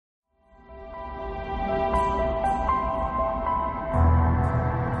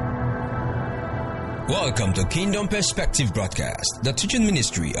Welcome to Kingdom Perspective Broadcast, the teaching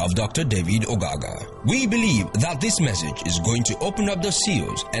ministry of Dr. David Ogaga. We believe that this message is going to open up the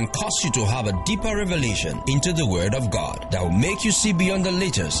seals and cause you to have a deeper revelation into the Word of God that will make you see beyond the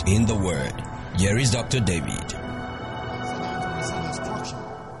letters in the Word. Here is Dr. David.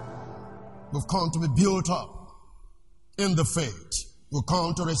 We've come to be built up in the faith. We've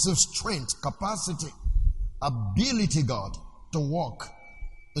come to receive strength, capacity, ability, God, to walk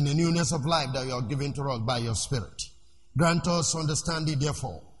in the newness of life that you are giving to us by your Spirit. Grant us understanding,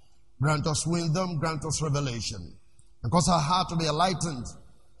 therefore. Grant us wisdom, grant us revelation. And cause our heart to be enlightened,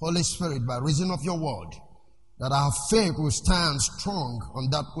 Holy Spirit, by reason of your word, that our faith will stand strong on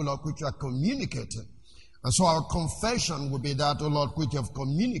that, O Lord, which you are communicating. And so our confession will be that, O Lord, which you have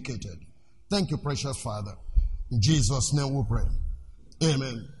communicated. Thank you, precious Father. In Jesus' name we pray.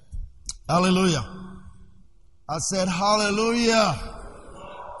 Amen. Hallelujah. I said hallelujah.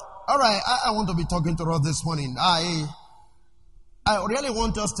 All right, I want to be talking to us this morning. I really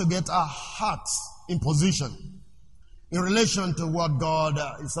want us to get our hearts in position in relation to what God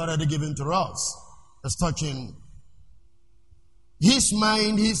is already giving to us. It's touching His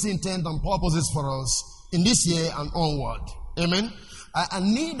mind, His intent and purposes for us in this year and onward. Amen. I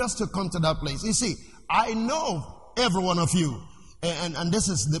need us to come to that place. You see, I know every one of you, and this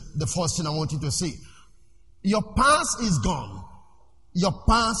is the first thing I want you to see. Your past is gone. Your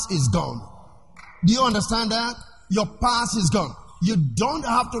past is gone. Do you understand that? Your past is gone. You don't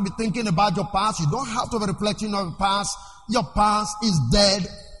have to be thinking about your past. You don't have to be reflecting on your past. Your past is dead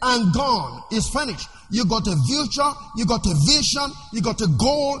and gone. It's finished. You got a future. You got a vision. You got a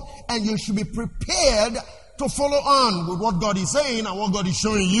goal. And you should be prepared to follow on with what God is saying and what God is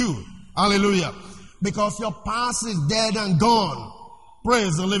showing you. Hallelujah. Because your past is dead and gone.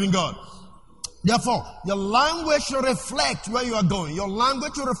 Praise the living God. Therefore, your language should reflect where you are going. Your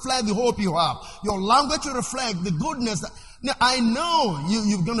language should reflect the hope you have. Your language should reflect the goodness. Now, I know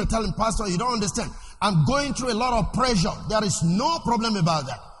you're going to tell him, Pastor, you don't understand. I'm going through a lot of pressure. There is no problem about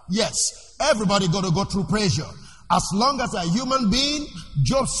that. Yes, everybody got to go through pressure. As long as a human being,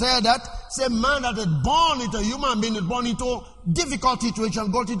 Job said that, say man that is born into a human being is born into difficult situation,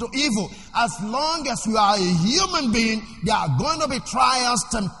 got into evil. As long as you are a human being, there are going to be trials,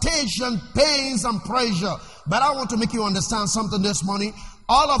 temptation, pains, and pressure. But I want to make you understand something this morning.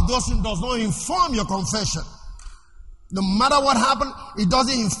 All of those things does not inform your confession. No matter what happened, it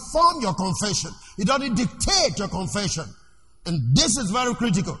doesn't inform your confession. It doesn't dictate your confession. And this is very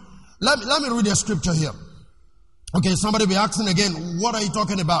critical. Let me read a scripture here. Okay, somebody be asking again, what are you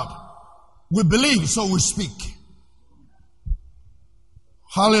talking about? We believe, so we speak.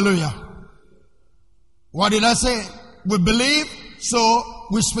 Hallelujah. What did I say? We believe, so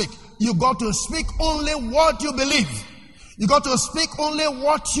we speak. You got to speak only what you believe. You got to speak only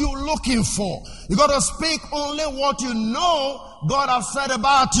what you're looking for. You got to speak only what you know God has said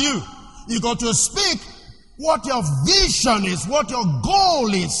about you. You got to speak what your vision is, what your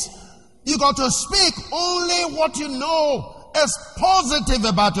goal is. You got to speak only what you know is positive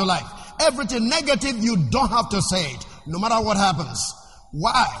about your life. Everything negative, you don't have to say it, no matter what happens.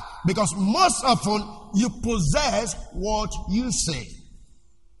 Why? Because most often, you possess what you say.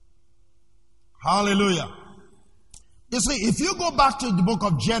 Hallelujah. You see, if you go back to the book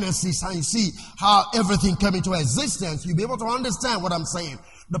of Genesis and you see how everything came into existence, you'll be able to understand what I'm saying.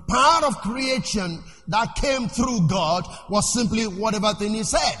 The power of creation that came through God was simply whatever thing He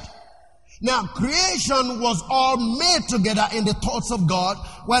said. Now, creation was all made together in the thoughts of God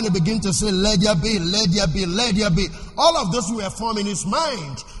when He began to say, let there be, let there be, let there be. All of those were formed in His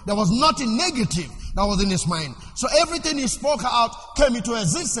mind. There was nothing negative that was in His mind. So everything He spoke out came into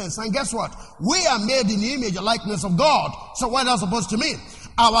existence. And guess what? We are made in the image and likeness of God. So what is that supposed to mean?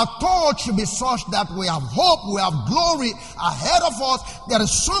 Our thoughts should be such that we have hope, we have glory ahead of us. There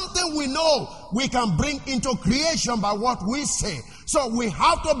is something we know we can bring into creation by what we say. So we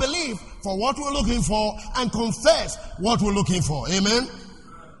have to believe for what we're looking for and confess what we're looking for. Amen.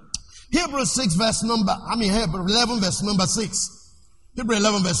 Hebrews 11 verse number 6. Hebrews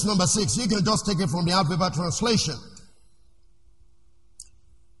 11 verse number 6. You can just take it from the Out Paper translation.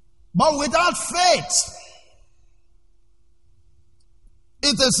 But without faith,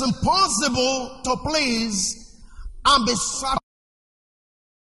 it is impossible to please and be satisfied.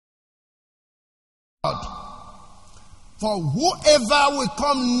 For whoever will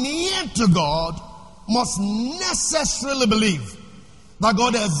come near to God must necessarily believe that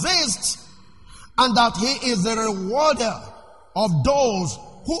God exists and that He is the rewarder of those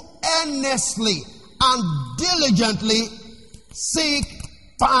who earnestly and diligently seek,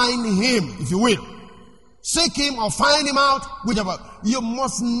 find Him, if you will. seek him or find him out, whichever, you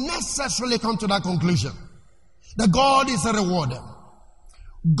must necessarily come to that conclusion that God is a rewarder.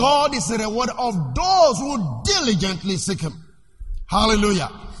 God is a rewarder of those who diligently seek him. Hallelujah.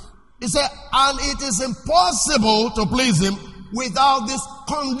 He said, and it is impossible to please him without this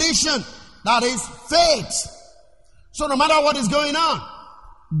condition, that is faith. So no matter what is going on,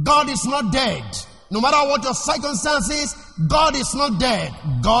 God is not dead. No matter what your circumstances, God is not dead.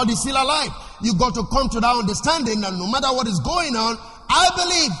 God is still alive. You got to come to that understanding that no matter what is going on, I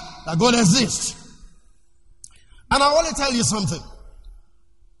believe that God exists. And I want to tell you something.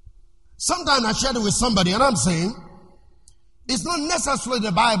 Sometimes I shared it with somebody and I'm saying, it's not necessarily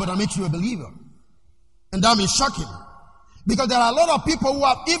the Bible that makes you a believer. And that is shocking. Because there are a lot of people who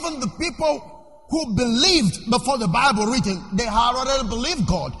have, even the people who believed before the Bible written, they had already believed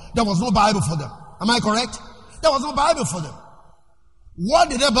God. There was no Bible for them. Am I correct? There was no Bible for them. What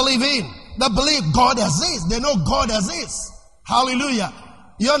did they believe in? They believe God exists. They know God exists. Hallelujah.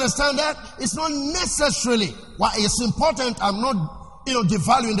 You understand that? It's not necessarily why it's important. I'm not,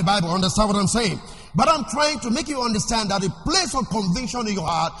 devaluing the Bible. Understand what I'm saying? But I'm trying to make you understand that a place of conviction in your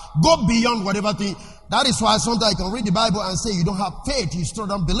heart go beyond whatever thing. That is why sometimes I can read the Bible and say you don't have faith, you still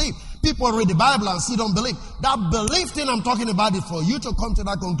don't believe. People read the Bible and still don't believe. That belief thing I'm talking about is for you to come to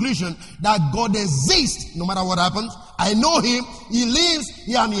that conclusion that God exists no matter what happens. I know him, he lives,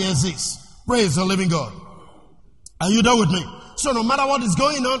 and he exists. Praise the living God. Are you there with me? So no matter what is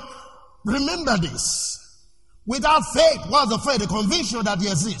going on, remember this. Without faith, what's the faith? The conviction that he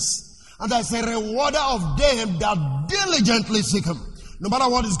exists. And there's a rewarder of them that diligently seek him. No matter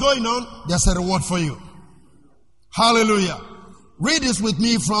what is going on, there's a reward for you. Hallelujah. Read this with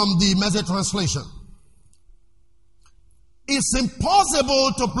me from the Message translation. It's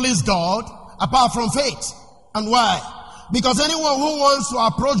impossible to please God apart from faith. And why? Because anyone who wants to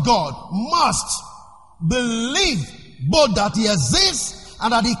approach God must believe both that he exists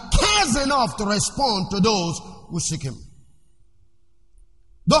and that he cares enough to respond to those who seek him.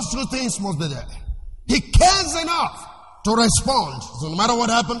 Those two things must be there. He cares enough to respond. So no matter what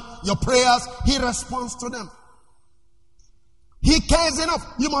happens, your prayers, he responds to them. He cares enough.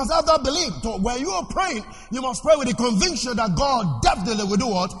 You must have that belief. So when you are praying, you must pray with the conviction that God definitely will do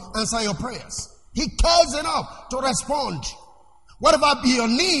what? Answer your prayers. He cares enough to respond. Whatever be your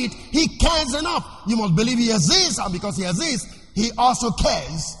need, he cares enough. You must believe he exists, and because he exists, he also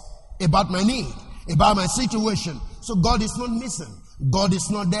cares about my need, about my situation. So God is not missing. God is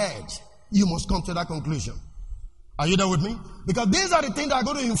not dead. You must come to that conclusion. Are you there with me? Because these are the things that are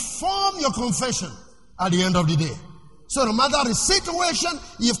going to inform your confession at the end of the day. So no matter the situation,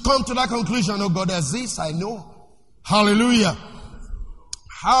 you've come to that conclusion. Oh, God exists, I know. Hallelujah.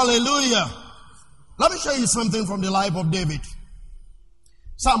 Hallelujah. Let me show you something from the life of David.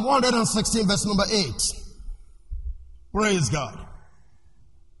 Psalm 116 verse number 8. Praise God.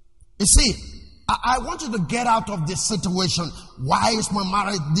 You see, I want you to get out of this situation. Why is my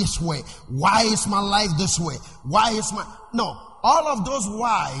marriage this way? Why is my life this way? No, all of those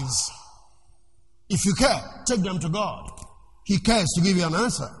whys, if you care, take them to God. He cares to give you an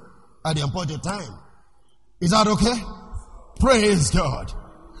answer at the appointed time. Is that okay? Praise God.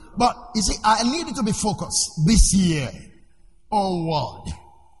 But you see, I need you to be focused this year on what?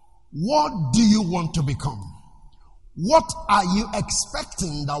 What do you want to become? What are you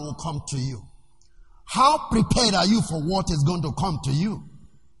expecting that will come to you? How prepared are you for what is going to come to you?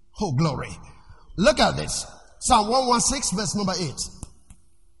 Oh, glory. Look at this. Psalm 116 verse number 8.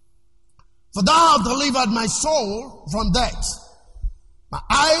 For thou hast delivered my soul from death, my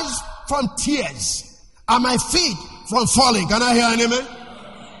eyes from tears, and my feet from falling. Can I hear an amen?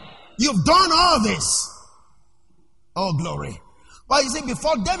 You've done all this. Oh, glory. But you see,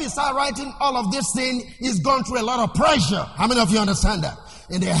 before David started writing all of this thing, he's gone through a lot of pressure. How many of you understand that?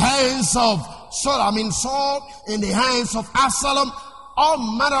 In the hands of Saul, in the hands of Absalom,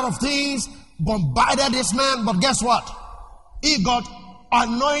 all manner of things bombarded this man. But guess what? He got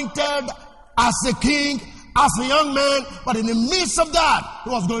anointed as a king, as a young man. But in the midst of that,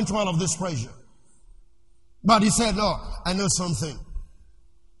 he was going through all of this pressure. But he said, no, I know something.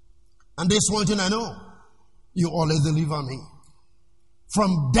 And this one thing I know, you always deliver me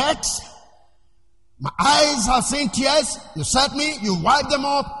from death. My eyes have seen tears. You set me, you wipe them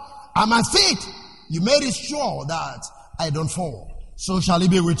up. And my feet, you made it sure that I don't fall. So shall he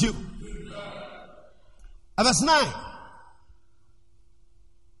be with you. And verse 9.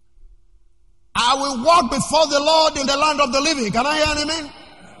 I will walk before the Lord in the land of the living. Can I hear an amen?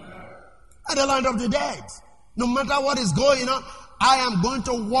 And the land of the dead. No matter what is going on, I am going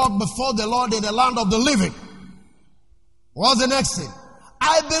to walk before the Lord in the land of the living. What's the next thing?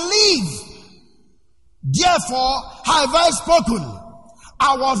 I believe Therefore have I spoken.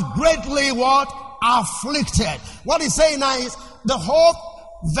 I was greatly what? Afflicted. What he's saying now is the whole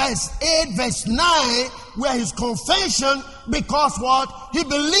verse 8, verse 9, where his confession, because what? He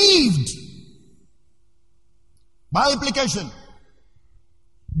believed. By implication,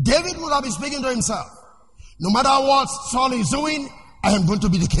 David would have been speaking to himself. No matter what Saul is doing, I am going to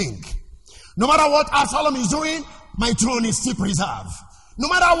be the king. No matter what Absalom is doing, my throne is still preserved. No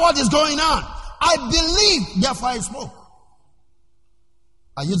matter what is going on, I believe, therefore I spoke.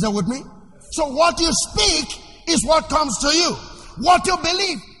 Are you there with me? So what you speak is what comes to you. What you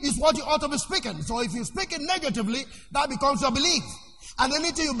believe is what you ought to be speaking. So if you speak it negatively, that becomes your belief. And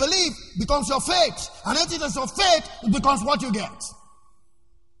anything you believe becomes your faith. And anything that's your faith, it becomes what you get.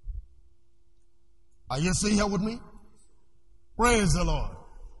 Are you still here with me? Praise the Lord.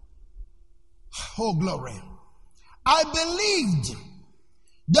 Oh, glory. I believed,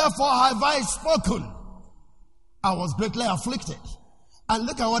 therefore have I spoken. I was greatly afflicted. And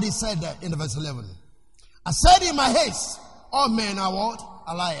look at what he said there in verse 11. I said in my haste, all men are what?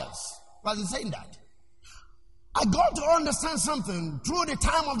 Are liars. Why is he saying that? I got to understand something. Through the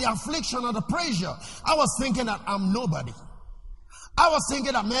time of the affliction or the pressure, I was thinking that I'm nobody. I was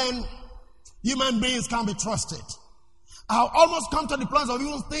thinking that, man, human beings can't be trusted. I almost come to the place of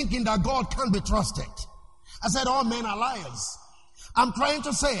even thinking that God can't be trusted. I said, all men are liars. I'm trying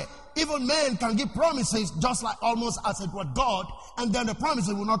to say, even men can give promises just like almost as it was God, and then the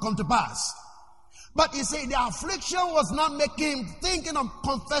promises will not come to pass. But you see, the affliction was not making him thinking of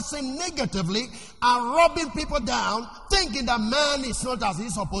confessing negatively and robbing people down, thinking that man is not as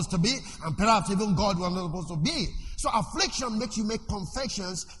he's supposed to be, and perhaps even God was not supposed to be. So affliction makes you make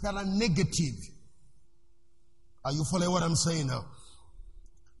confessions that are negative. Are you following what I'm saying now?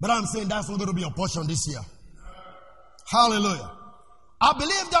 But I'm saying that's not going to be your portion this year. Hallelujah. I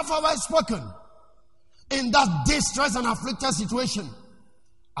believe therefore I've spoken in that distress and afflicted situation.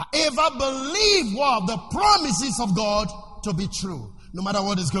 I ever believe what the promises of God to be true, no matter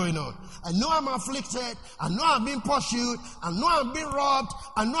what is going on. I know I'm afflicted. I know I'm being pursued. I know I'm being robbed.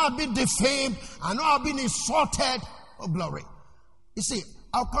 I know I'm being defamed. I know I'm being insulted. Oh, glory. You see,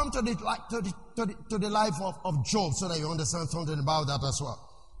 I'll come to the life of Job so that you understand something about that as well.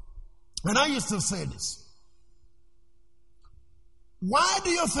 And I used to say this. Why do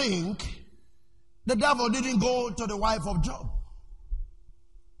you think the devil didn't go to the wife of Job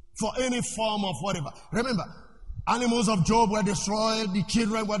for any form of whatever? Remember, animals of Job were destroyed, the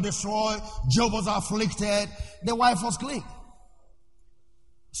children were destroyed, Job was afflicted, the wife was clean.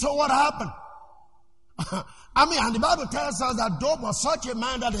 So what happened? And the Bible tells us that Job was such a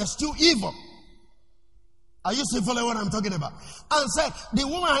man that is still evil. Are you still following what I'm talking about? And said, the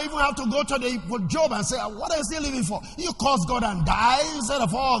woman even have to go to Job and say, what are you still living for? You caused God and die instead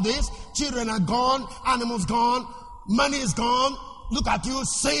of all this. Children are gone, animals gone, money is gone. Look at you,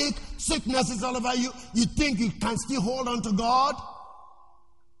 sick, sickness is all over you. You think you can still hold on to God?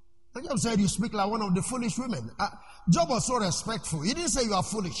 And Job said, you speak like one of the foolish women. Job was so respectful. He didn't say you are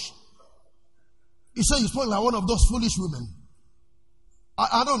foolish. He said you spoke like one of those foolish women.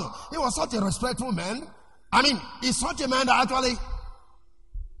 I don't know. He was such a respectful man. I mean, he's such a man that actually,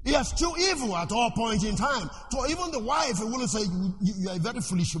 he is too evil at all points in time. So even the wife, he wouldn't say, you are a very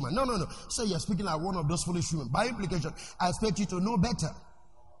foolish woman. No. Say you're speaking like one of those foolish women. By implication, I expect you to know better.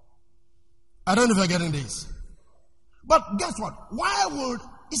 I don't know if you're getting this. But guess what? Why would,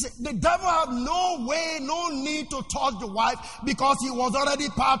 he said, the devil had no way, no need to touch the wife because he was already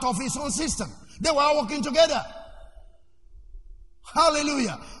part of his own system. They were all working together.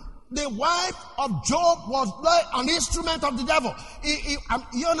 Hallelujah. The wife of Job was like an instrument of the devil.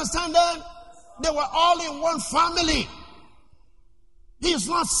 You understand that? They were all in one family. He's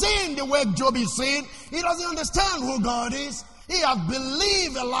not seeing the way Job is seeing. He doesn't understand who God is. He has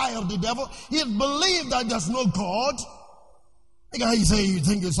believed a lie of the devil. He has believed that there's no God. You say you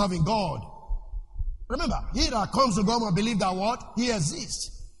think you're serving God. Remember, he that comes to God will believe that what? He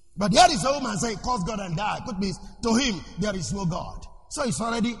exists. But here is a woman saying, cause God and die. Could be to him, there is no God. So he's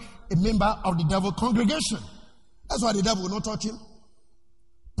already a member of the devil congregation. That's why the devil will not touch him.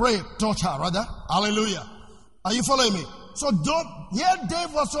 Pray, touch her, rather. Hallelujah. Are you following me? So here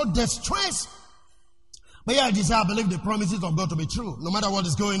Dave was so distressed. But yeah, I believe the promises of God to be true. No matter what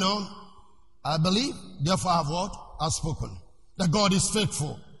is going on, I believe, therefore I have what? I've spoken. That God is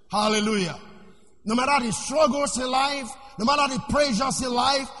faithful. Hallelujah. No matter the struggles in life, no matter the pressures in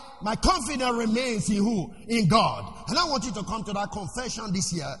life, my confidence remains in who? In God. And I want you to come to that confession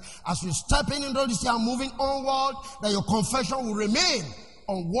this year. As you step into this year, moving onward, that your confession will remain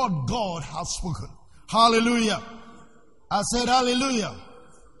on what God has spoken. Hallelujah. I said hallelujah.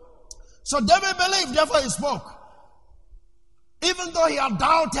 So David believed, therefore he spoke. Even though he had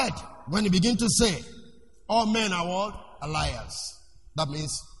doubted, when he began to say, all men are what? Are liars. That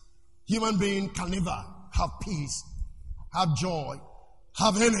means human being can never have peace, have joy,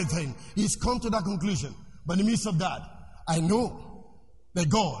 have anything. He's come to that conclusion. But in the midst of that, I know that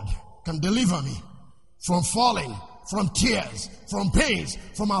God can deliver me from falling, from tears, from pains,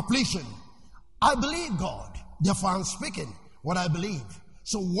 from affliction. I believe God. Therefore I'm speaking what I believe.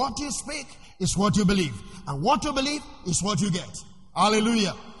 So what you speak is what you believe. And what you believe is what you get.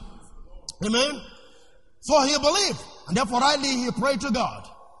 Hallelujah. Amen. So he believed. And therefore rightly he prayed to God.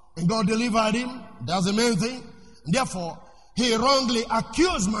 And God delivered him. That's the main thing. And therefore he wrongly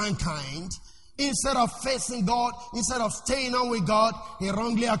accused mankind. Instead of facing God, instead of staying on with God, he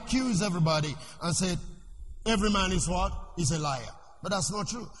wrongly accused everybody and said, every man is what? Is a liar. But that's not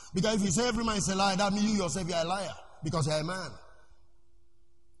true. Because if you say every man is a liar, that means you yourself are a liar. Because you're a man.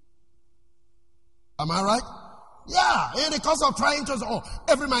 Am I right? Yeah. In the course of trying to say, oh,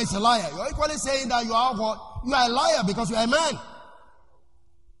 every man is a liar. You're equally saying that you are what? You are a liar because you are a man.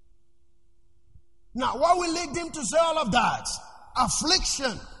 Now, what will lead him to say all of that?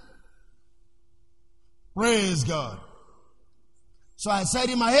 Affliction. Praise God. So I said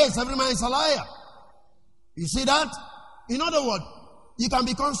in my head, every man is a liar. You see that? In other words, you can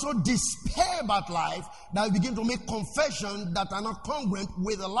become so despair about life that you begin to make confessions that are not congruent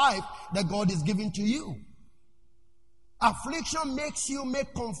with the life that God is giving to you. Affliction makes you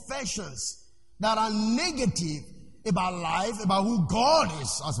make confessions that are negative about life, about who God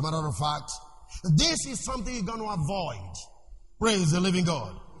is, as a matter of fact. This is something you're going to avoid. Praise the living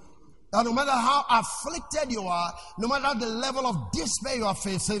God. That no matter how afflicted you are, no matter the level of despair you are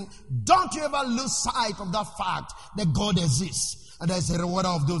facing, don't you ever lose sight of that fact that God exists. And there is a rewarder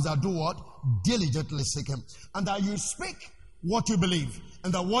of those that do what? Diligently seek Him. And that you speak what you believe.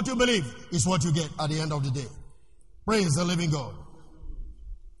 And that what you believe is what you get at the end of the day. Praise the living God.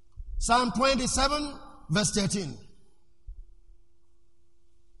 Psalm 27 verse 13.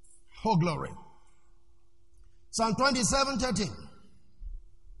 Oh glory. Psalm 27, 13.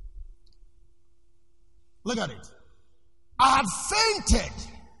 Look at it. I had fainted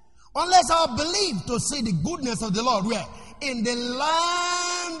unless I believed to see the goodness of the Lord. Where? In the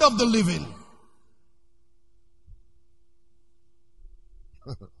land of the living.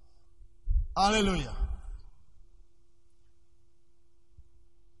 Hallelujah.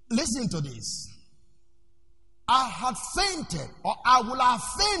 Listen to this. I had fainted, or I would have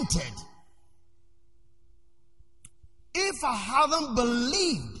fainted, if I hadn't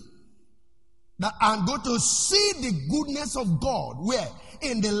believed that I'm going to see the goodness of God. Where?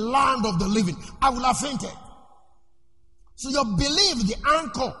 In the land of the living. I would have fainted. So your belief, the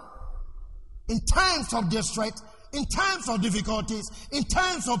anchor, in times of distress, in times of difficulties, in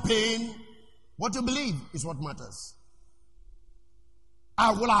times of pain, what you believe is what matters.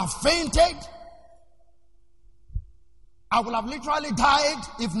 I would have fainted. I would have literally died,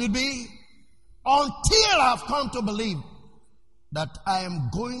 if need be, until I have come to believe that I am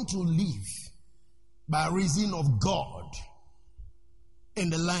going to live by reason of God in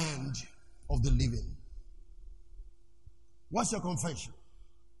the land of the living. What's your confession?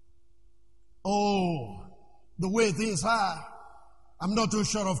 Oh, the way things are, I'm not too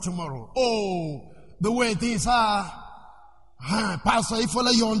sure of tomorrow. Oh, the way things are, Pastor, if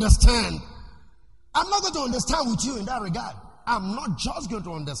only you understand. I'm not going to understand with you in that regard. I'm not just going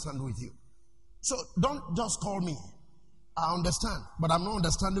to understand with you. So don't just call me. I understand, but I'm not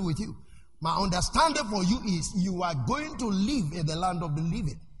understanding with you. My understanding for you is you are going to live in the land of the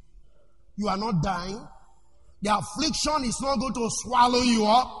living. You are not dying. The affliction is not going to swallow you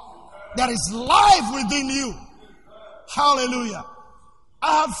up. There is life within you. Hallelujah.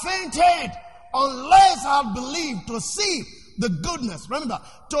 I have fainted unless I have believed to see the goodness. Remember,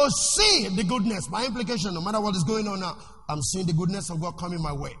 to see the goodness. My implication, no matter what is going on now, I'm seeing the goodness of God coming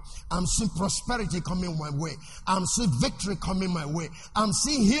my way. I'm seeing prosperity coming my way. I'm seeing victory coming my way. I'm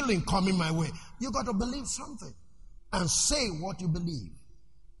seeing healing coming my way. You got to believe something and say what you believe.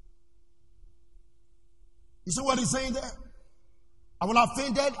 You see what he's saying there? I would have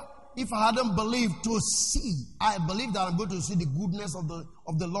fainted if I hadn't believed to see. I believe that I'm going to see the goodness of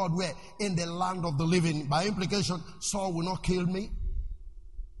the Lord where? In the land of the living. By implication, Saul will not kill me.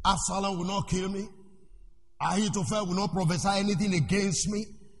 Absalom will not kill me. Ahithophel will not prophesy anything against me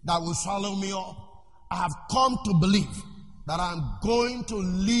that will swallow me up. I have come to believe that I'm going to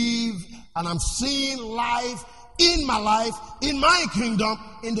live and I'm seeing life in my life, in my kingdom,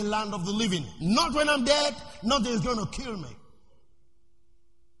 in the land of the living. Not when I'm dead, nothing is going to kill me.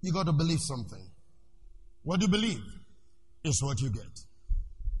 You got to believe something. What you believe is what you get.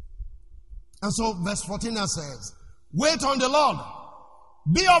 And so verse 14 says, wait on the Lord.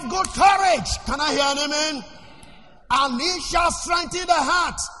 Be of good courage. Can I hear an amen? And he shall strengthen the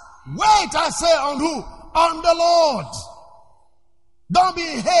heart. Wait, I say, on who? On the Lord. Don't be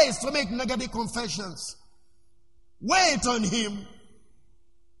in haste to make negative confessions. Wait on him.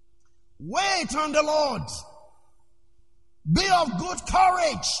 Wait on the Lord. Be of good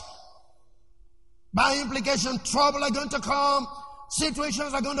courage. By implication, trouble are going to come.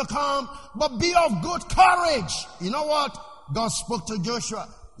 Situations are going to come. But be of good courage. You know what? God spoke to Joshua.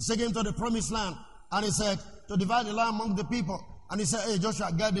 He took him to the promised land. And he said, to divide the land among the people. And he said, hey,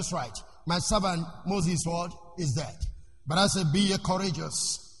 Joshua, get this right. My servant Moses' word is dead. But I said, be ye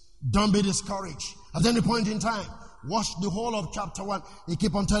courageous. Don't be discouraged. At any point in time, watch the whole of chapter 1. He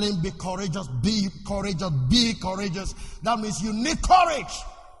keep on telling him, be courageous, be courageous, be courageous. That means you need courage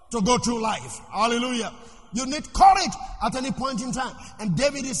to go through life. Hallelujah. You need courage at any point in time. And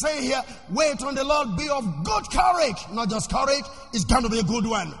David is saying here, wait on the Lord, be of good courage. Not just courage, it's going to be a good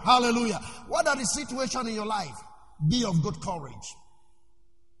one. Hallelujah. What are the situations in your life? Be of good courage.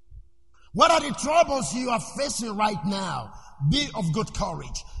 What are the troubles you are facing right now? Be of good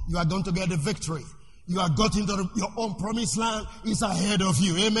courage. You are going to get the victory. You are getting to your own promised land. It's ahead of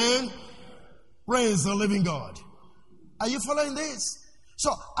you. Amen? Praise the living God. Are you following this?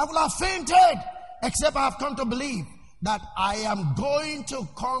 So I will have fainted, except I have come to believe that I am going to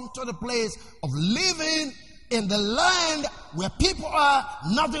come to the place of living in the land where people are.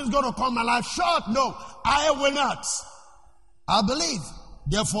 Nothing's going to come my life short. No, I will not. I believe.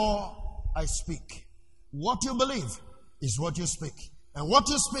 Therefore, I speak. What you believe is what you speak. And what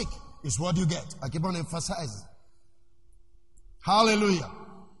you speak is what you get. I keep on emphasizing. Hallelujah.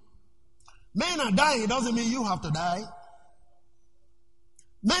 Men are dying. It doesn't mean you have to die.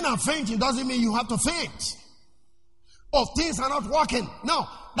 Men are fainting. It doesn't mean you have to faint. Oh, things are not working. No,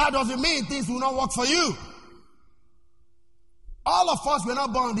 that doesn't mean things will not work for you. All of us were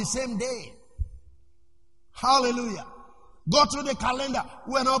not born the same day. Hallelujah. Go through the calendar.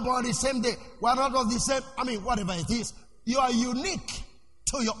 We're not born the same day. We're not of the same. Whatever it is. You are unique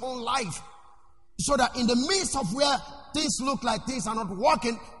to your own life. So that in the midst of where things look like things are not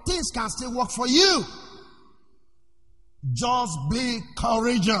working, things can still work for you. Just be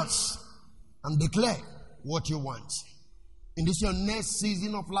courageous and declare what you want. In this your next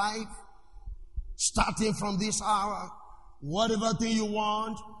season of life, starting from this hour, whatever thing you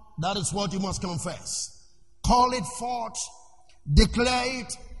want, that is what you must confess. Call it forth. Declare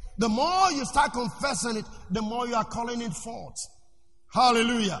it. The more you start confessing it, the more you are calling it forth.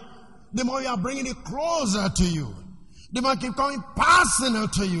 Hallelujah. The more you are bringing it closer to you. The more it keeps coming personal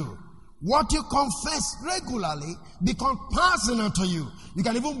to you. What you confess regularly becomes personal to you. You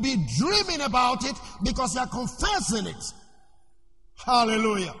can even be dreaming about it because you are confessing it.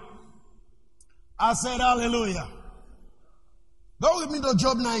 Hallelujah. I said hallelujah. Go with me to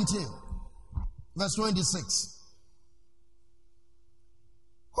Job 19, verse 26.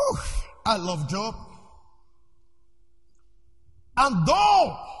 Whew, I love Job. And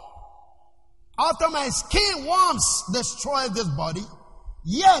though after my skin once destroyed this body,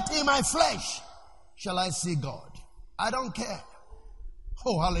 yet in my flesh shall I see God. I don't care.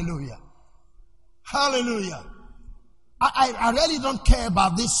 Oh, hallelujah. Hallelujah. I really don't care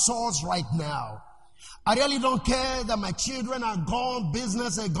about this source right now. I really don't care that my children are gone,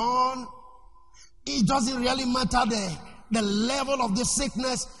 business are gone. It doesn't really matter the level of the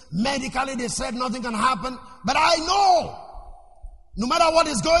sickness. Medically, they said nothing can happen. But I know, no matter what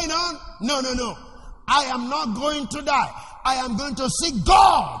is going on, no. I am not going to die. I am going to see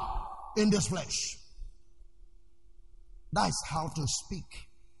God in this flesh. That is how to speak.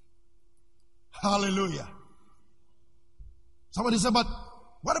 Hallelujah. Somebody said, but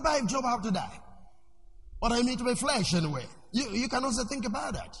what about if Job have to die? What I mean to be flesh anyway? You can also think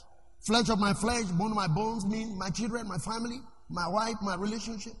about that. Flesh of my flesh, bone of my bones, mean my children, my family, my wife, my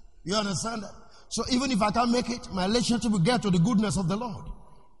relationship. You understand that? So even if I can't make it, my relationship will get to the goodness of the Lord.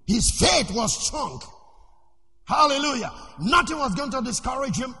 His faith was strong. Hallelujah. Nothing was going to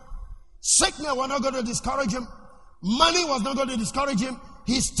discourage him. Sickness was not going to discourage him. Money was not going to discourage him.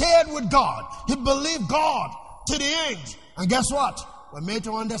 He stayed with God. He believed God to the end. And guess what? We're made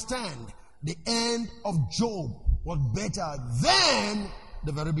to understand the end of Job was better than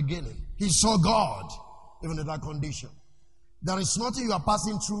the very beginning. He saw God even in that condition. There is nothing you are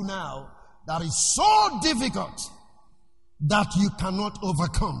passing through now that is so difficult that you cannot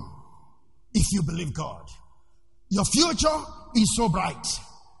overcome if you believe God. Your future is so bright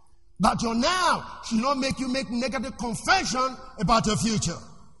that your now should not make you make negative confession about your future.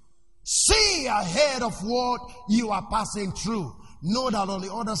 See ahead of what you are passing through. Know that on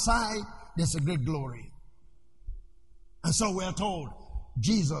the other side, there's a great glory. And so we are told,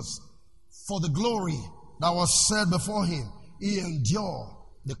 Jesus, for the glory that was set before him, he endured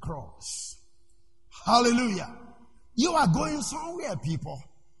the cross. Hallelujah. You are going somewhere, people.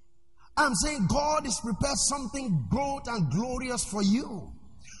 I'm saying God is prepared something great and glorious for you.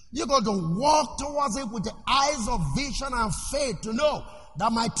 You got to walk towards it with the eyes of vision and faith to know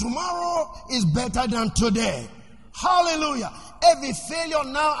that my tomorrow is better than today. Hallelujah. Every failure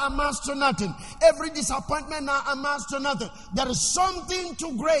now amounts to nothing. Every disappointment now amounts to nothing. There is something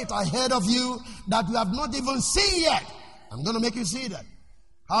too great ahead of you that you have not even seen yet. I'm going to make you see that.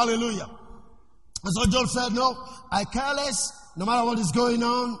 Hallelujah. And so Job said, no, I care less. No matter what is going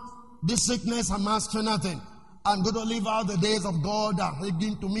on, this sickness amounts to nothing. I'm going to live out the days of God that are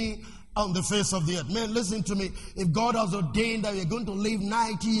given to me on the face of the earth. Man, listen to me. If God has ordained that you're going to live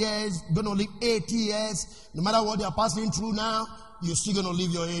 90 years, you're going to live 80 years, no matter what you're passing through now, you're still going to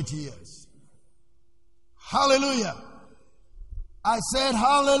live your 80 years. Hallelujah. I said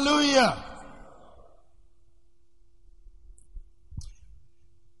hallelujah.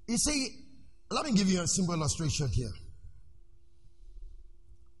 You see, let me give you a simple illustration here.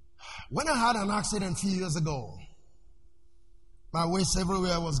 When I had an accident a few years ago, my waist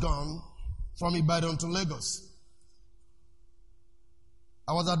everywhere was gone from Ibadan to Lagos.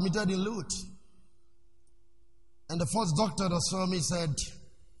 I was admitted in Lut. And the first doctor that saw me said,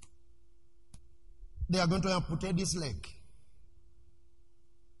 they are going to amputate this leg.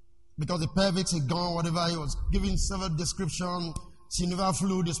 Because the pelvis is gone, whatever. He was giving several descriptions. Synovial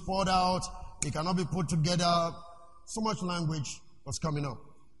fluid is poured out. It cannot be put together. So much language was coming up.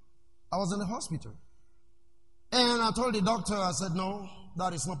 I was in the hospital. And I told the doctor, I said, no,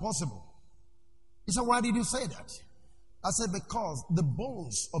 that is not possible. He said, why did you say that? I said, because the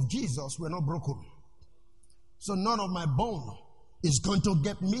bones of Jesus were not broken. So none of my bone is going to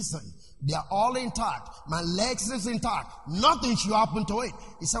get missing. They are all intact. My legs is intact. Nothing should happen to it.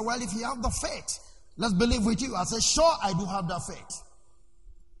 He said, well, if you have the faith, let's believe with you. I said, sure, I do have that faith.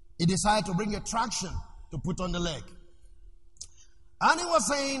 He decided to bring a traction to put on the leg. And he was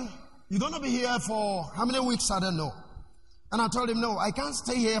saying, you're going to be here for how many weeks? I don't know. And I told him, no, I can't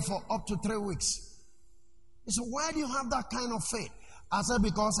stay here for up to 3 weeks. He said, why do you have that kind of faith? I said,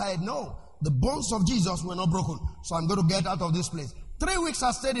 because I know the bones of Jesus were not broken. So I'm going to get out of this place. 3 weeks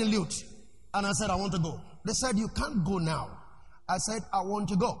I stayed in Lut. And I said, I want to go. They said, you can't go now. I said, I want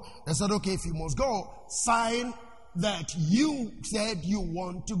to go. They said, okay, if you must go, sign that you said you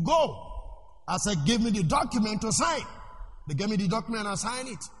want to go. I said, give me the document to sign. They gave me the document and I signed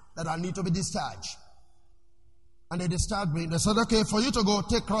it. That I need to be discharged. And they discharged me. They said, okay, for you to go,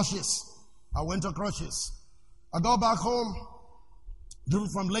 take crutches. I went to crutches. I got back home,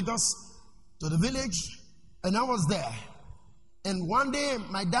 drove from Lagos to the village, and I was there. And one day,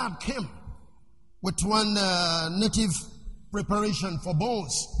 my dad came with one native preparation for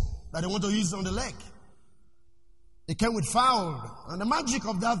bones that they want to use on the leg. It came with fowl. And the magic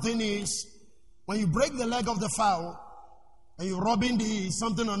of that thing is, when you break the leg of the fowl, and you're rubbing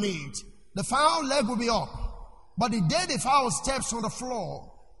something on it, the foul leg will be up. But the day the foul steps on the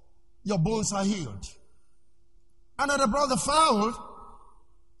floor, your bones are healed. And I brought the foul,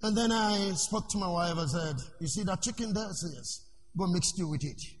 and then I spoke to my wife and said, you see that chicken there? I said, yes. Go mix stew with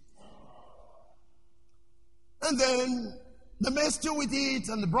it. And then they made stew with it,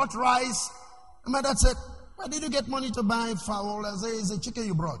 and they brought rice. And my dad said, where did you get money to buy fowl? I said, it's a chicken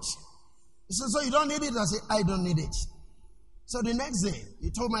you brought. He said, so you don't need it? I said, I don't need it. So the next day, he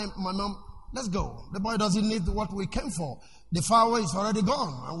told my mom, let's go. The boy doesn't need what we came for. The fowl is already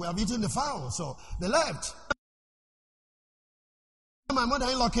gone, and we have eaten the fowl. So they left. My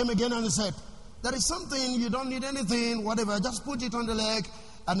mother-in-law came again and he said, there is something, you don't need anything, whatever, just put it on the leg,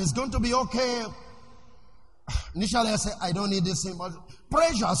 and it's going to be okay. Initially, I said, I don't need this thing, but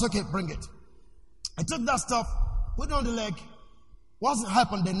pressure, I said, okay, bring it. I took that stuff, put it on the leg. What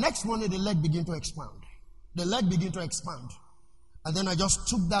happened? The next morning, the leg began to expand. The leg began to expand. And then I just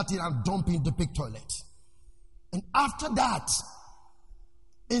took that in and dumped it in the big toilet. And after that,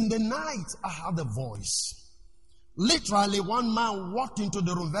 in the night, I had a voice. Literally, one man walked into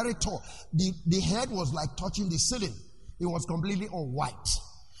the room, very tall. The head was like touching the ceiling. It was completely all white.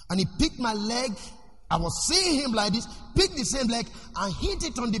 And he picked my leg. I was seeing him like this, picked the same leg and hit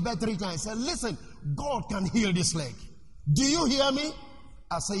it on the bed 3 times. He said, listen, God can heal this leg. Do you hear me?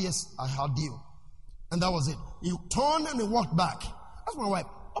 I said, yes, I heard you. And that was it. He turned and he walked back. Asked my wife,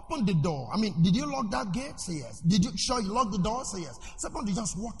 open the door. I mean, did you lock that gate? Say yes. Did you sure you locked the door? Say yes. Somebody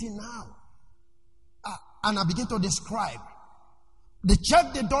just walked in now. And I began to describe. They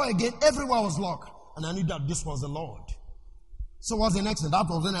checked the door again. Everywhere was locked. And I knew that this was the Lord. So what's the next thing? That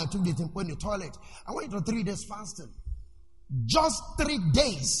was when I took the thing, put in the toilet. I went to 3 days fasting. Just 3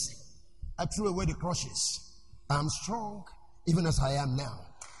 days, I threw away the crutches. I'm strong, even as I am now.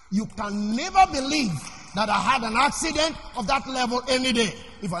 You can never believe that I had an accident of that level any day,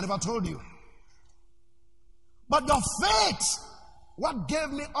 if I never told you. But the faith, what gave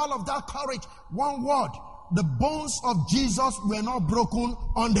me all of that courage? One word: the bones of Jesus were not broken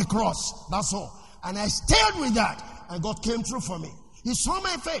on the cross. That's all. And I stayed with that, and God came through for me. He saw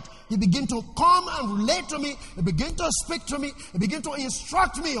my faith. He began to come and relate to me. He began to speak to me. He began to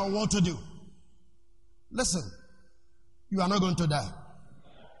instruct me on what to do. Listen, you are not going to die.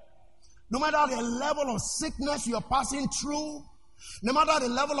 No matter the level of sickness you are passing through, no matter the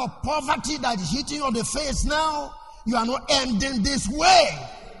level of poverty that is hitting you on the face now, you are not ending this way.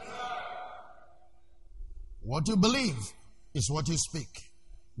 What you believe is what you speak.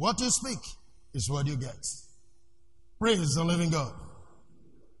 What you speak is what you get. Praise the living God.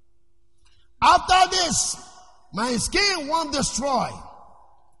 After this, my skin won't destroy.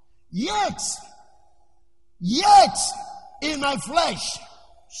 Yet, in my flesh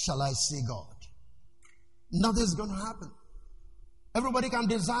shall I see God. Nothing's going to happen. Everybody can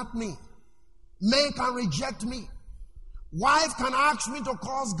desert me. Men can reject me. Wife can ask me to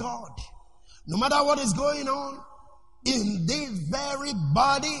curse God. No matter what is going on, in this very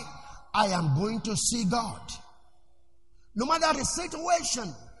body, I am going to see God. No matter the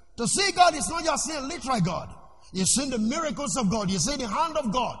situation, to see God is not just seeing literal God. You're seeing the miracles of God. You're seeing the hand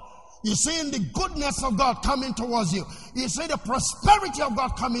of God. You're seeing the goodness of God coming towards you. You see the prosperity of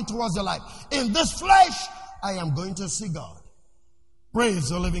God coming towards your life. In this flesh, I am going to see God. Praise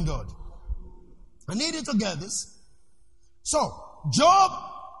the living God. I need you to get this. So, Job,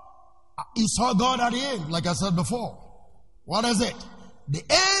 he saw God at the end, like I said before. What is it? The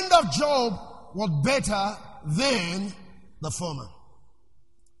end of Job was better than the former.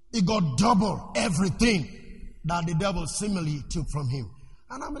 He got double everything that the devil seemingly took from him.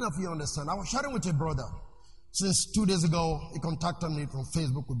 And how many of you understand? I was sharing with a brother. Since 2 days ago, he contacted me from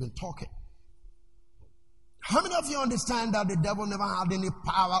Facebook. We've been talking. How many of you understand that the devil never had any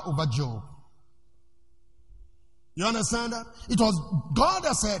power over Job? You understand that? It was God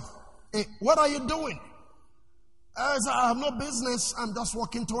that said, hey, what are you doing? I said, I have no business. I'm just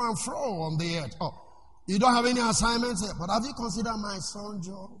walking to and fro on the earth. Oh, you don't have any assignments here. But have you considered my son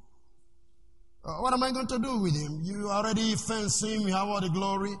Job? What am I going to do with him? You already fenced him. You have all the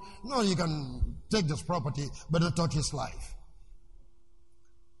glory. No, you can take this property, but don't touch his life.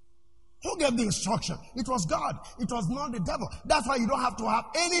 Who gave the instruction? It was God. It was not the devil. That's why you don't have to have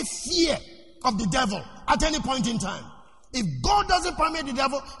any fear of the devil at any point in time. If God doesn't permit the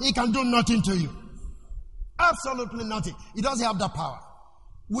devil, he can do nothing to you. Absolutely nothing. He doesn't have that power.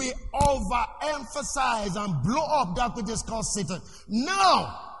 We overemphasize and blow up that which is called Satan.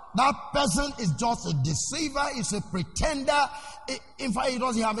 No, that person is just a deceiver. He's a pretender. In fact, he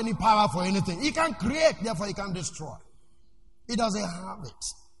doesn't have any power for anything. He can create, therefore he can destroy. He doesn't have it.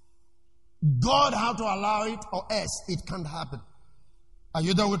 God had to allow it, or else it can't happen. Are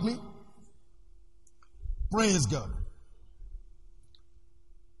you there with me? Praise God.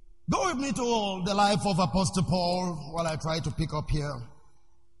 Go with me to the life of Apostle Paul while I try to pick up here.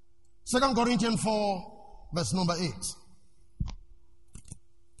 2 Corinthians 4, verse number 8.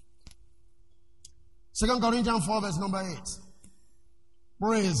 2 Corinthians 4, verse number 8.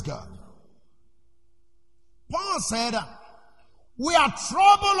 Praise God. Paul said, we are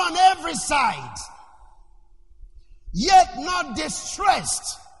troubled on every side, yet not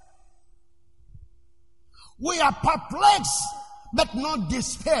distressed. We are perplexed, but not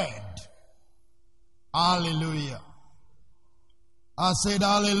despaired. Hallelujah. I said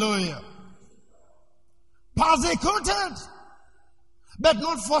hallelujah. Persecuted, but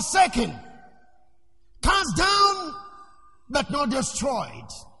not forsaken. Cast down, but not destroyed.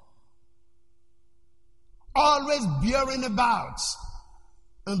 Always bearing about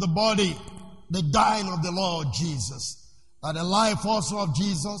in the body the dying of the Lord Jesus, that the life also of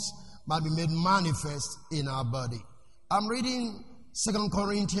Jesus might be made manifest in our body. I'm reading 2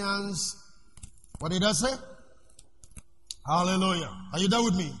 Corinthians. What did I say? Hallelujah. Are you there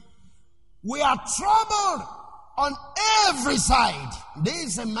with me? We are troubled on every side. There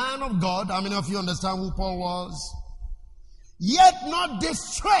is a man of God. How many of you understand who Paul was? Yet not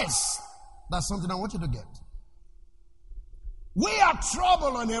distressed. That's something I want you to get. We are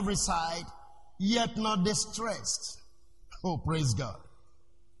troubled on every side, yet not distressed. Oh, praise God.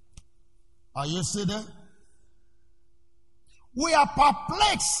 Are you still there? We are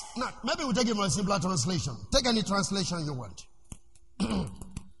perplexed. Now, maybe we'll take a more simpler translation. Take any translation you want.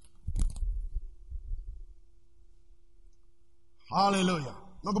 Hallelujah.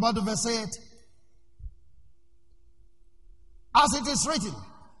 Look about to verse 8. As it is written,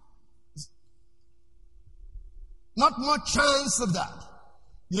 not much chance of that.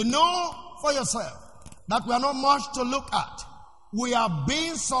 You know for yourself that we are not much to look at. We are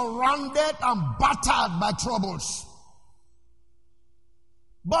being surrounded and battered by troubles.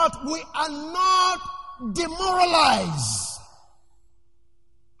 But we are not demoralized.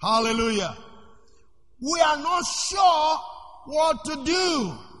 Hallelujah. We are not sure what to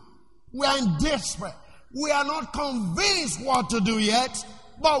do. We are in despair. We are not convinced what to do yet,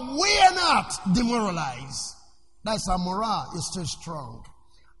 but we are not demoralized. That's our morale is still strong.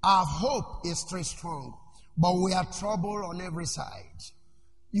 Our hope is still strong. But we are troubled on every side.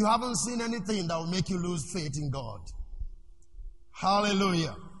 You haven't seen anything that will make you lose faith in God.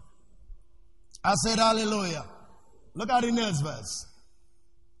 Hallelujah. I said hallelujah. Look at the next verse.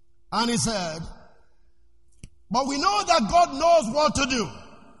 And he said, but we know that God knows what to do.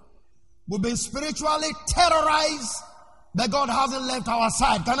 We've been spiritually terrorized, but God hasn't left our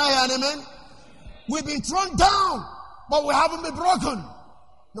side. Can I hear an amen? We've been thrown down, but we haven't been broken.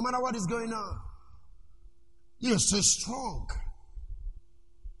 No matter what is going on. You're so strong.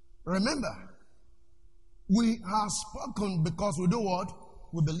 Remember, we have spoken because we do what?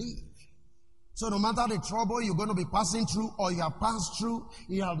 We believe. So no matter the trouble you're going to be passing through or you have passed through,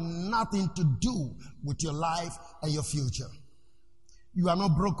 it has nothing to do with your life and your future. You are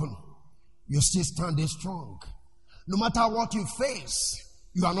not broken. You're still standing strong. No matter what you face,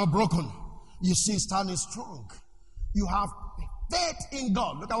 you are not broken. You're still standing strong. You have faith in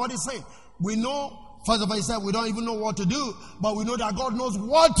God. Look at what he's saying. We know, first of all, he said we don't even know what to do, but we know that God knows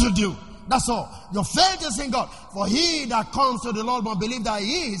what to do. That's all. Your faith is in God. For he that comes to the Lord must believe that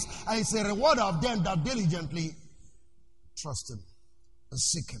he is, and he's a rewarder of them that diligently trust him and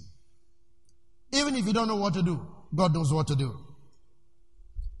seek him. Even if you don't know what to do, God knows what to do.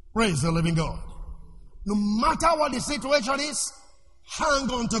 Praise the living God. No matter what the situation is, hang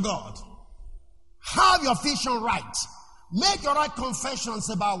on to God. Have your vision right. Make your right confessions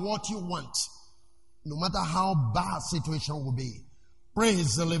about what you want. No matter how bad situation will be.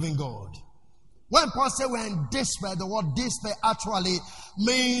 Praise the living God. When Paul said we're in despair, the word despair actually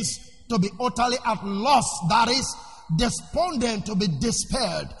means to be utterly at loss. That is, despondent, to be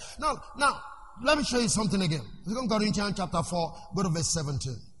despaired. Now, let me show you something again. 2 Corinthians chapter 4, go to verse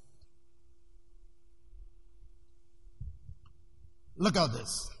 17. Look at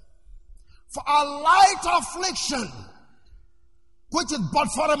this. For a light affliction, which is but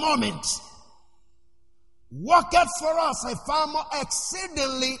for a moment, worketh for us a far more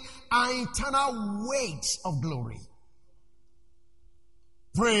exceedingly and eternal weight of glory.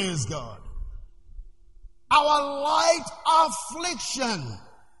 Praise God. Our light affliction.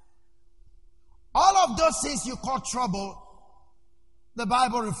 All of those things you call trouble, the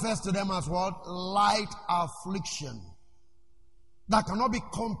Bible refers to them as what? Light affliction. That cannot be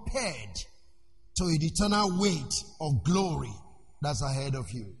compared to the eternal weight of glory that's ahead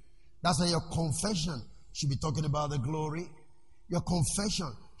of you. That's why your confession should be talking about the glory. Your confession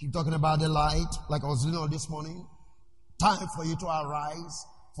should be talking about the light, like I was doing all this morning. Time for you to arise,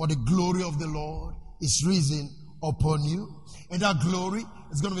 for the glory of the Lord is risen upon you. And that glory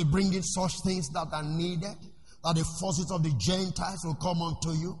is going to be bringing such things that are needed, that the forces of the Gentiles will come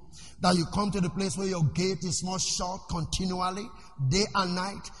unto you, that you come to the place where your gate is not shut continually, day and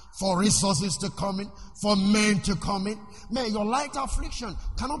night, for resources to come in, for men to come in. Man, your light affliction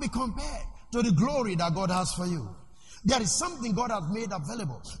cannot be compared to the glory that God has for you. There is something God has made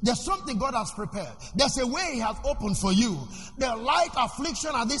available. There's something God has prepared. There's a way he has opened for you. The light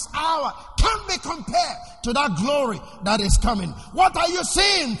affliction at this hour can't be compared to that glory that is coming. What are you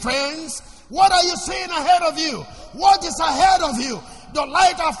seeing, friends? What are you seeing ahead of you? What is ahead of you? The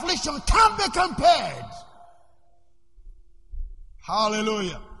light affliction can't be compared.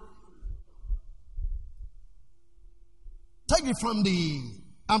 Hallelujah. Take it from the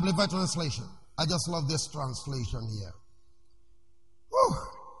Amplified Translation. I just love this translation here. Whew.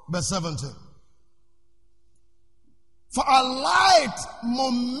 Verse 17. For a light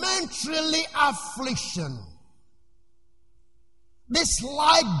momentarily affliction, this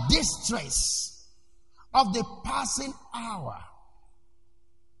light distress of the passing hour.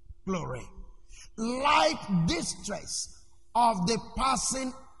 Glory. Light distress of the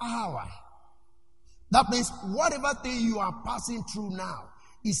passing hour. That means whatever thing you are passing through now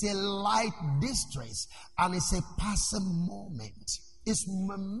is a light distress and it's a passing moment. It's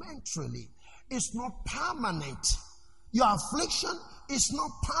momentarily. It's not permanent. Your affliction is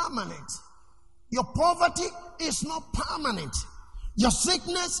not permanent. Your poverty is not permanent. Your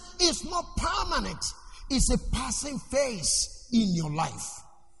sickness is not permanent. It's a passing phase in your life.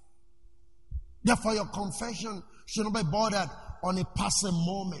 Therefore, your confession should not be bordered on a passing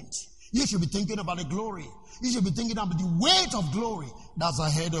moment. You should be thinking about the glory. You should be thinking about the weight of glory that's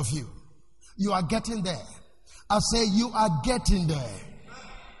ahead of you. You are getting there. I say you are getting there.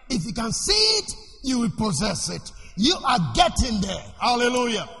 If you can see it, you will possess it. You are getting there.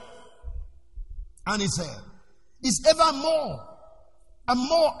 Hallelujah. And he said, it's ever more and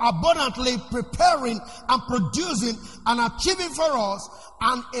more abundantly preparing and producing and achieving for us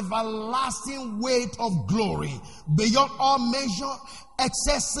an everlasting weight of glory beyond all measure,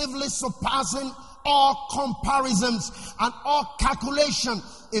 excessively surpassing all comparisons and all calculation,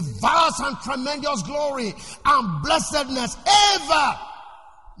 a vast and tremendous glory and blessedness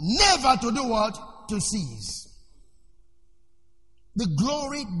never to do what? To cease. The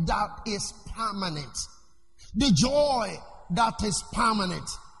glory that is permanent. The joy that is permanent.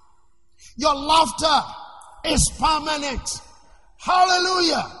 Your laughter is permanent.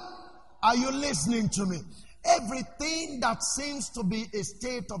 Hallelujah. Are you listening to me? Everything that seems to be a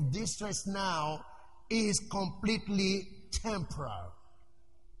state of distress now is completely temporal.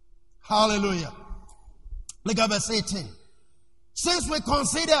 Hallelujah. Look at verse 18. Since we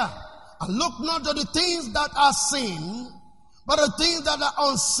consider and look not to the things that are seen, but the things that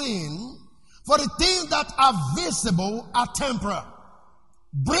are unseen, for the things that are visible are temporal,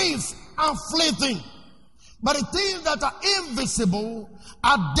 brief and fleeting. But the things that are invisible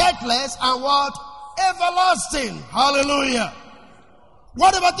are deathless and what? Everlasting. Hallelujah.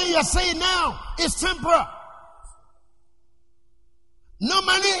 Whatever thing you're saying now is temporal. No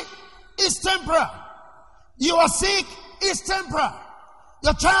money is temporal. You are sick is temporal.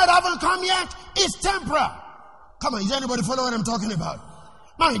 Your child haven't come yet is temporal. Come on, is anybody follow what I'm talking about?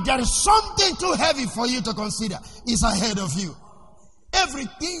 Man, there is something too heavy for you to consider. It's ahead of you.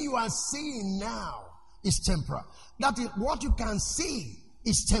 Everything you are seeing now is temporal. That is what you can see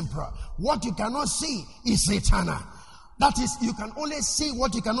is temporal. What you cannot see is eternal. That is, you can only see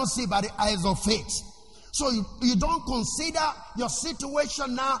what you cannot see by the eyes of faith. So you don't consider your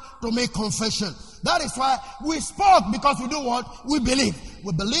situation now to make confession. That is why we spoke, because we do what? We believe.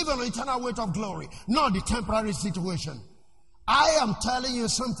 We believe in the eternal weight of glory, not the temporary situation. I am telling you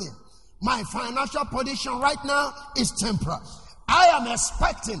something. My financial position right now is temporal. I am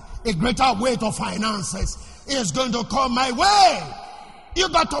expecting a greater weight of finances is going to come my way. You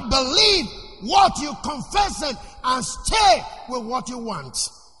got to believe what you confess it and stay with what you want.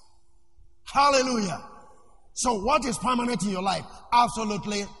 Hallelujah. So what is permanent in your life?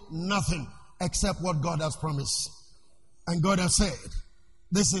 Absolutely nothing except what God has promised. And God has said,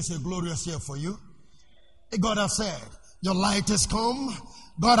 this is a glorious year for you. God has said, your light is come.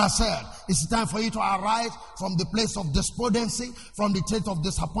 God has said, it's time for you to arise from the place of despondency, from the state of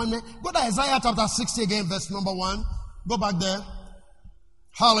disappointment. Go to Isaiah chapter 60 again, verse number 1. Go back there.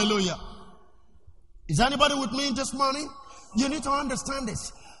 Hallelujah. Is anybody with me this morning? You need to understand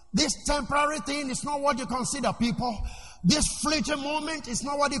this. This temporary thing is not what you consider, people. This fleeting moment is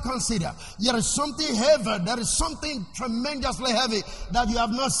not what you consider. There is something heavy. There is something tremendously heavy that you have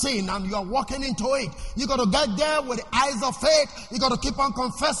not seen, and you are walking into it. You got to get there with the eyes of faith. You got to keep on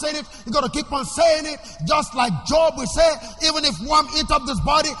confessing it. You got to keep on saying it. Just like Job will say, even if worm eat up this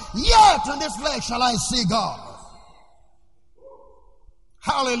body, yet in this flesh shall I see God.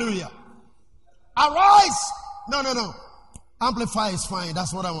 Hallelujah. Arise. No. Amplify is fine.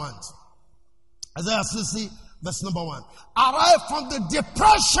 That's what I want. Isaiah 60, verse number 1. Arise from the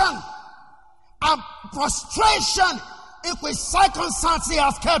depression and frustration in which circumstances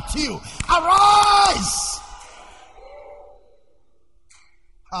has kept you. Arise.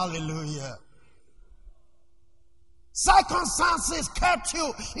 Hallelujah. Circumstances kept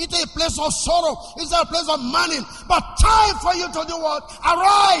you into a place of sorrow, into a place of mourning. But time for you to do what?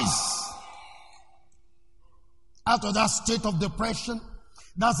 Arise. Out of that state of depression,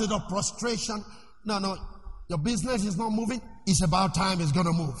 that state of frustration. No, your business is not moving. It's about time it's going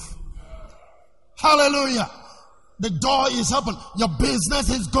to move. Hallelujah. The door is open. Your business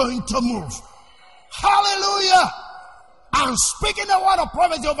is going to move. Hallelujah. I'm speaking the word of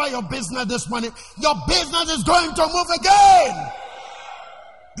prophecy over your business this morning. Your business is going to move again.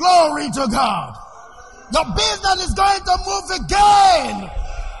 Glory to God. Your business is going to move again.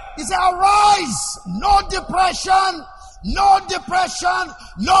 He said, arise. No depression, no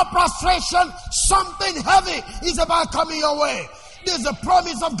prostration. Something heavy is about coming your way. This is a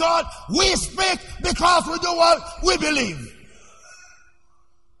promise of God. We speak because we do what we believe.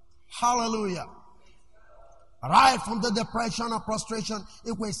 Hallelujah. Right from the depression or prostration,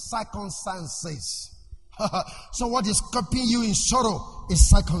 it was circumstances. So what is keeping you in sorrow is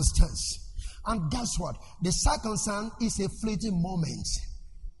circumstance. And guess what? The circumstance is a fleeting moment.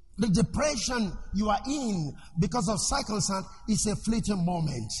 The depression you are in because of circumstance is a fleeting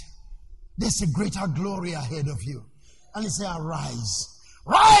moment. There's a greater glory ahead of you. And he said, arise.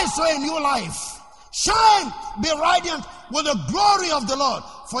 Rise to a new life. Shine, be radiant with the glory of the Lord.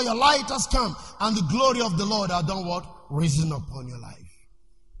 For your light has come, and the glory of the Lord has done what? Risen upon your life.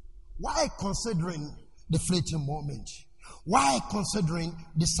 Why considering the fleeting moment? Why considering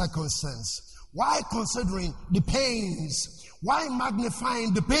the circumstance? Why considering the pains? Why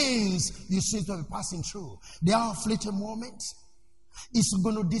magnifying the pains you seem to be passing through? They are fleeting moments. It's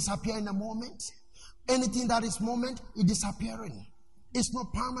going to disappear in a moment. Anything that is moment is disappearing. It's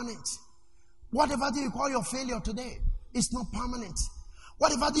not permanent. Whatever do you call your failure today, it's not permanent.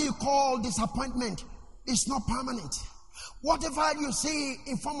 Whatever do you call disappointment, it's not permanent. Whatever you see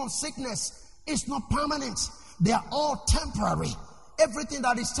in form of sickness, it's not permanent. They are all temporary. Everything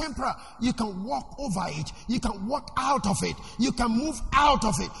that is temporary, you can walk over it. You can walk out of it. You can move out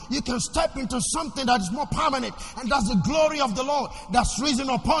of it. You can step into something that is more permanent. And that's the glory of the Lord that's risen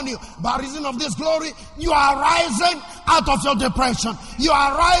upon you. By reason of this glory, you are rising out of your depression. You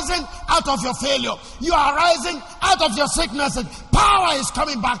are rising out of your failure. You are rising out of your sickness. And power is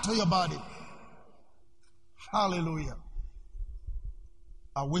coming back to your body. Hallelujah.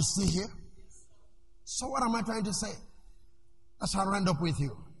 Are we still here? So what am I trying to say? I shall round up with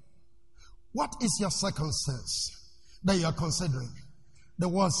you. What is your circumstance that you are considering? The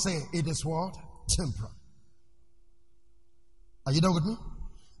word say it is what? Temporal. Are you done with me?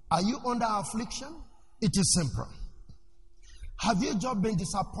 Are you under affliction? It is temporal. Have you just been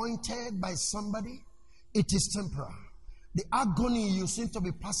disappointed by somebody? It is temporal. The agony you seem to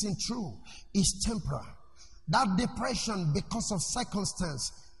be passing through is temporal. That depression because of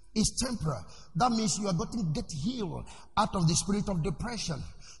circumstance is temporal. That means you are going to get healed out of the spirit of depression.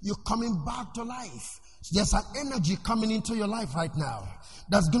 You're coming back to life. There's an energy coming into your life right now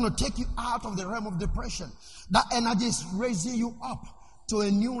that's going to take you out of the realm of depression. That energy is raising you up to a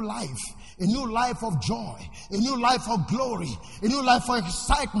new life of joy, a new life of glory, a new life of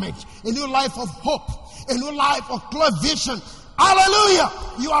excitement, a new life of hope, a new life of clear vision. Hallelujah!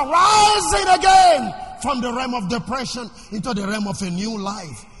 You are rising again from the realm of depression into the realm of a new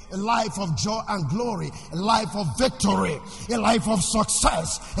life. A life of joy and glory, a life of victory, a life of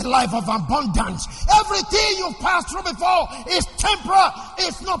success, a life of abundance. Everything you've passed through before is temporal.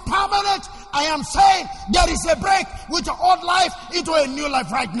 It's not permanent. I am saying there is a break with your old life into a new life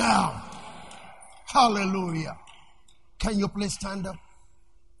right now. Hallelujah. Can you please stand up?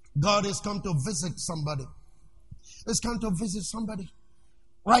 God has come to visit somebody. He's come to visit somebody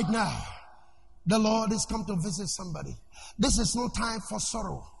right now. The Lord has come to visit somebody. This is no time for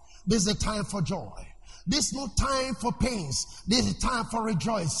sorrow. This is a time for joy. This is no time for pains. This is a time for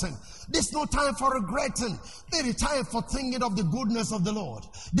rejoicing. This is no time for regretting. This is a time for thinking of the goodness of the Lord.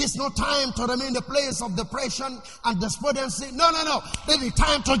 This is no time to remain in the place of depression and despondency. No. This is a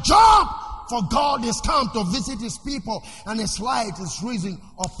time to jump. For God is come to visit his people, and his light is risen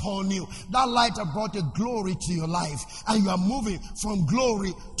upon you. That light has brought a glory to your life, and you are moving from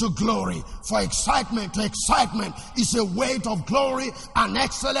glory to glory. For excitement to excitement is a weight of glory, an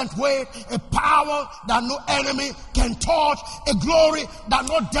excellent weight, a power that no enemy can touch, a glory that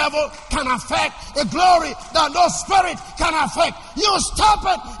no devil can affect, a glory that no spirit can affect. You step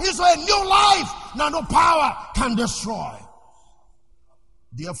it into a new life that no power can destroy.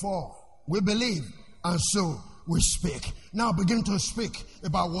 Therefore, we believe, and so we speak. Now begin to speak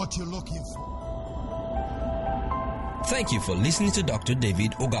about what you're looking for. Thank you for listening to Dr.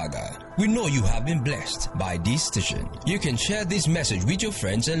 David Ogaga. We know you have been blessed by this station. You can share this message with your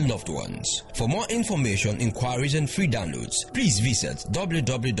friends and loved ones. For more information, inquiries, and free downloads, please visit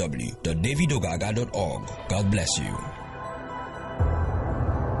www.davidogaga.org. God bless you.